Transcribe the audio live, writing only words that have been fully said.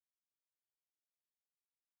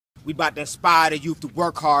We about to inspire the youth to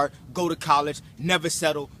work hard, go to college, never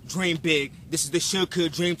settle, dream big. This is the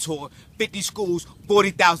ShouldCouldDream Tour. 50 schools,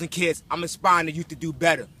 40,000 kids. I'm inspiring the youth to do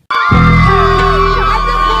better.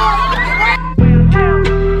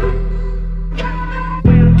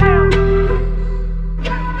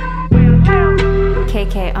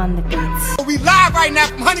 KK on the beats. We live right now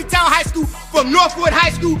from Honeytown High School, from Northwood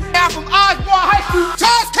High School, now from Osborne High School,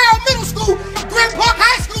 Charles Carroll Middle School, Grant Park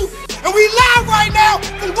High School, and we live right now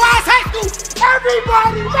from Wise High School.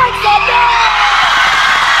 Everybody make some noise!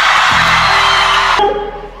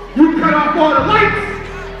 You cut off all the lights.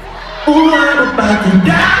 Oh, I'm about to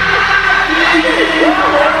die.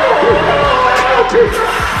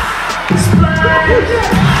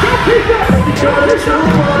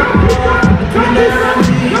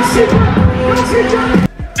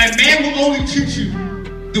 A man will only treat you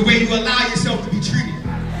the way you allow yourself to be treated.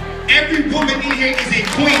 Every woman in here is a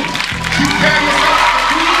queen. You carry yourself as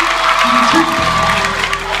a queen, you treat yourself.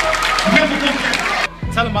 Never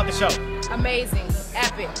forget. Tell them about the show. Amazing,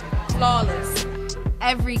 epic, flawless.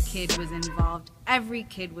 Every kid was involved. Every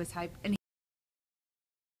kid was hyped. And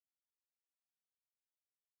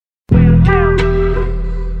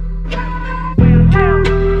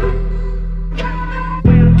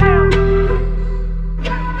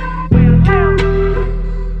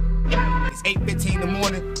It's 8:15 in the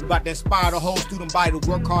morning. We about to inspire the whole student body to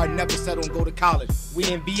work hard, never settle, and go to college. We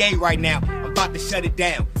in VA right now. I'm about to shut it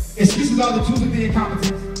down. Excuses are the tools of the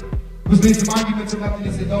incompetence, which leads to arguments of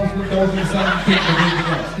leftiness and those with themselves capable of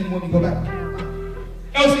anything else. Anyone can go back.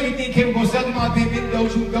 Else anything capable of selling my opinion,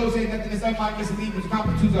 those who goes in nothing is unlike misleading, which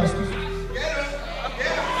competence are excuses.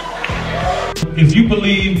 If you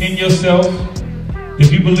believe in yourself,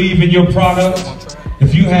 if you believe in your product,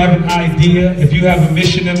 if you have an idea, if you have a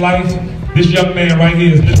mission in life, this young man right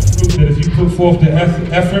here is just proof that if you put forth the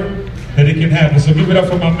effort, that it can happen. So give it up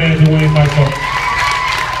for my man, Dwayne Michael.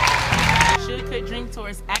 ShouldCouldDream Tour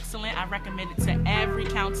is excellent. I recommend it to every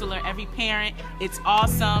counselor, every parent. It's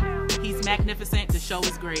awesome. He's magnificent. The show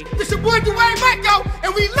is great. It's your boy Dwayne Michael,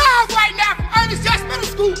 and we live right now from Ernest Just Middle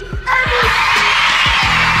School.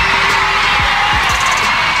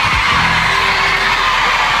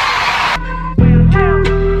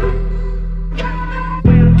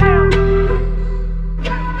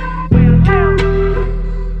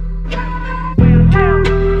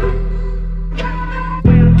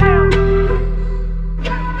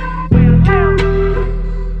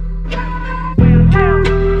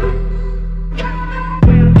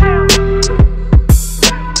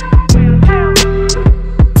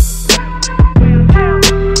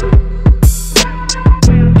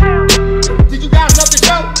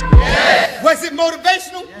 Was it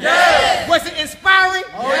motivational? Yes. Was it inspiring?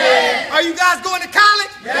 Yes. Are you guys going to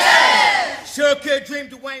college? Yes. ShouldCouldDream,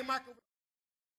 Dwayne Michael.